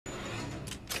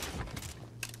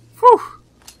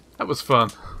was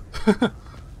fun.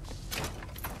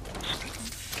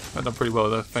 I've done pretty well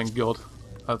there, thank God.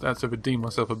 I had to redeem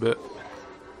myself a bit.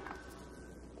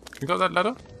 You got that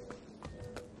ladder? I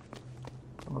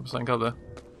remember something up there. I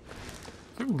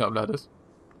think we can go up ladders.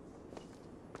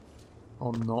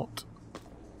 Or not.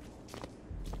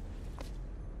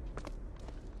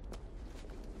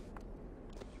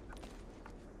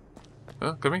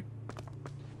 Can we?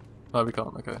 No, we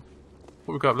can't, okay.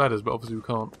 Well, we got up ladders, but obviously we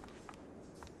can't.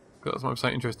 That's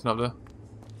something interesting up there.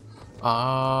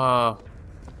 Ah.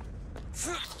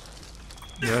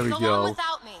 There we go.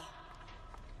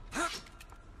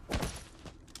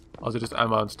 Oh, is it just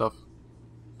ammo and stuff?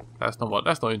 That's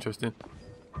not interesting.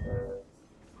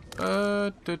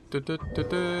 What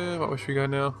way should we go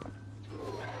now?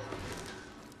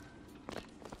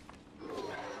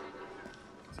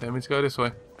 Tell me to go this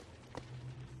way.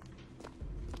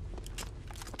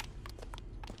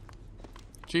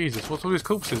 Jesus, what's all these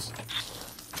corpses?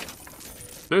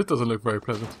 This doesn't look very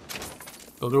pleasant.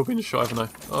 Oh, they've all been shot, haven't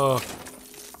they? Oh.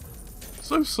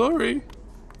 So sorry.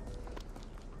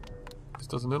 This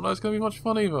doesn't look like it's going to be much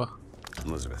fun either.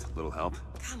 Elizabeth, little help?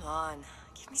 Come on,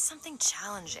 give me something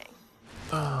challenging.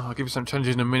 Oh, I'll give you some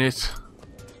challenges in a minute.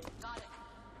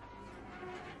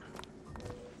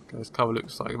 Okay, this cover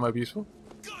looks like it might be useful.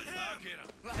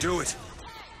 Do it!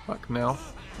 Back now.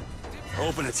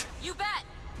 Open it! You bet!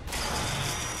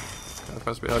 Okay,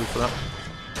 that's a bit early for that.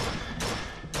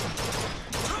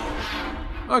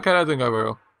 Okay, that didn't go very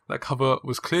well. That cover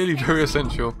was clearly very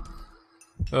essential.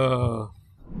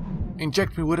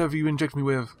 Inject me whatever you inject me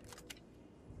with.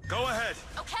 Go ahead!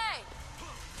 Okay!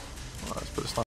 Alright, let's put this